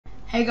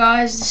Hey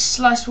guys, this is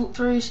Slice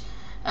Walkthroughs.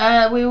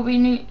 We will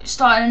be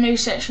starting a new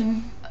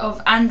section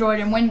of Android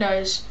and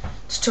Windows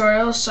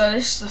tutorials. So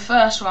this is the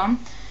first one.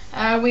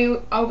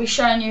 I'll be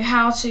showing you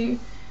how to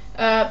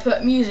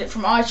put music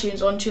from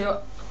iTunes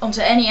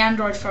onto any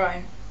Android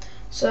phone.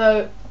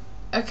 So,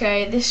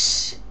 okay,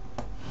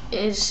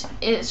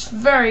 it's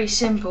very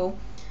simple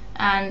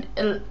and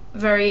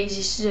very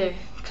easy to do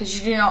because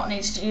you do not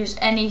need to use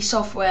any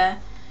software.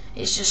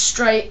 It's just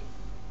straight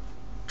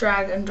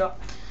drag and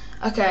drop.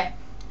 Okay.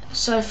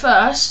 So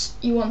first,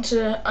 you want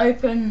to go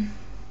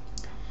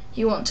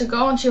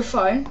onto your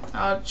phone.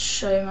 I'll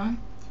show you mine.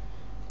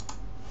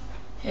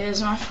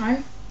 Here's my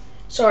phone.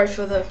 Sorry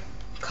for the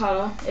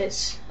colour,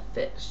 it's a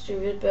bit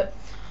stupid, but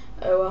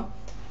oh well.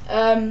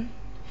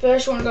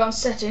 First you want to go on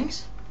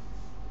settings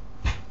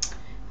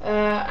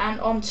and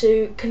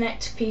onto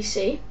connect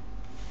PC.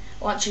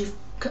 Once you've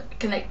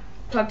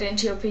plugged it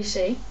into your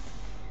PC,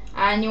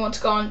 and you want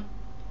to go on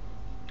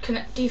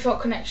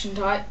default connection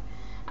type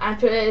and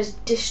put it as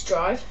disk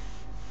drive.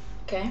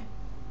 Okay.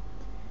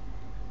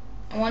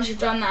 And once you've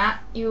done that,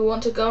 you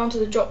want to go onto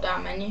the drop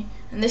down menu,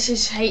 and this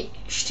is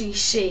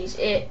HTC's.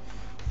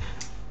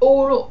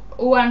 All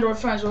Android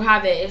phones will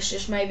have it, it's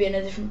just maybe in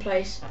a different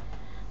place.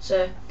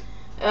 So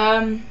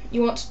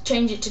you want to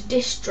change it to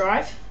disk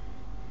drive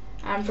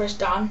and press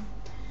done,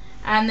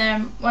 and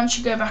then once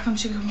you go back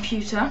onto your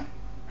computer,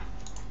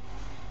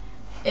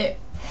 it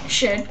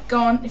should go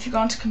on. If you go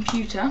onto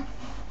computer,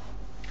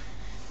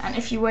 and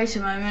if you wait a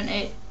moment,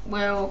 it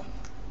will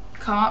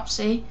come up.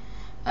 See,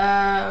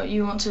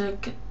 you want to,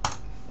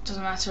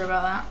 doesn't matter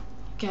about that.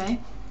 Okay,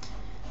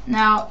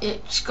 now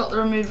it's got the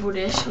removable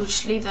disk. We'll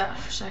just leave that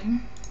for a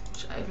second.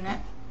 Just open it,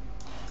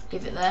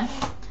 leave it there.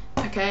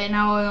 Okay,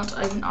 now I want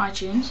to open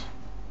iTunes.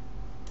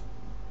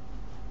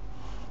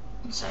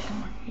 1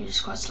 second, you're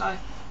just quite slow.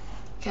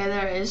 Okay,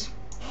 there it is.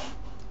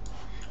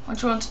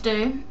 What you want to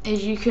do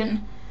is you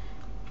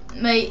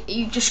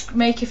just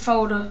make a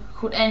folder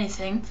called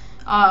anything.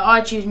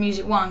 I choose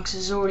Music 1 because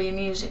there's already a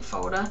music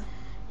folder,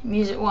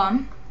 Music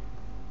 1,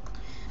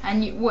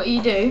 and what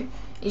you do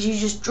is you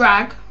just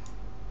drag,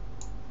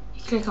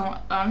 you click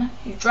on,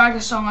 you drag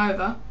a song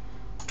over,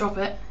 drop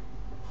it,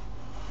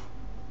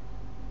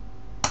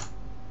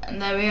 and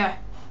there we go.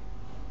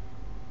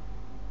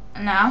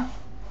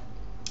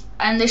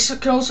 And this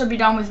can also be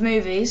done with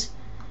movies.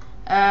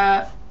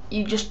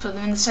 You just put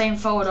them in the same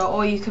folder,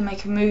 or you can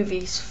make a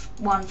movies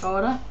one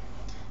folder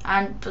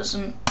and put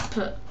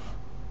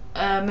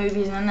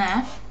movies in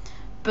there.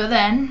 But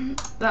then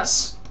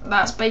that's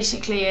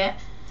basically it.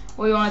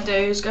 What you want to do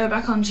is go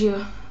back onto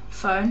your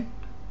phone.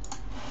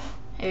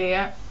 Here you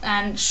go,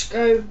 and just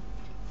go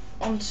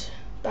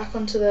back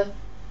onto the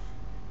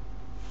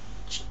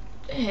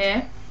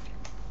here,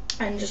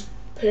 and just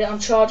put it on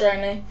charge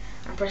only,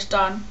 and press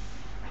done.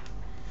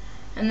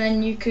 And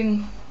then you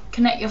can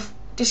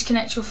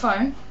disconnect your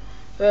phone.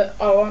 But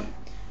I won't.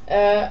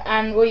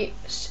 And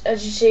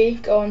as you see,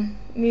 go on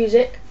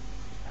music,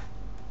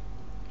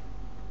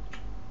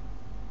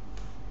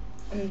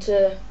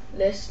 into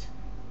list.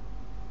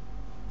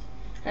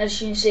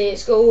 As you can see,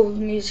 it's got all the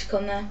music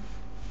on there.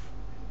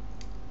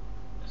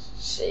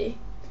 See,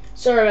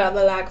 sorry about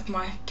the lag of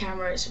my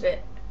camera, it's a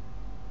bit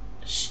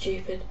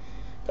stupid,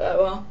 but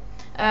well,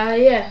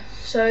 yeah,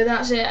 so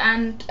that's it.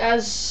 And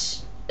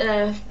as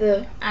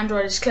the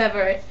Android is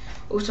clever, it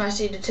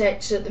automatically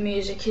detects that the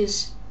music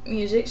is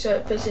music, so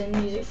it puts in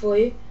music for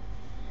you.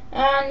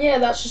 And yeah,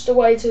 that's just a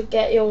way to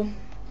get your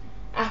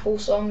Apple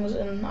songs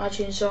and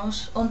iTunes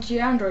songs onto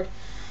your Android.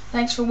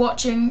 Thanks for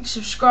watching,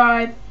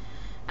 subscribe,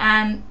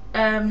 and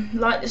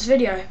like this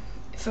video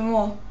for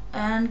more,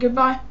 and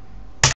goodbye.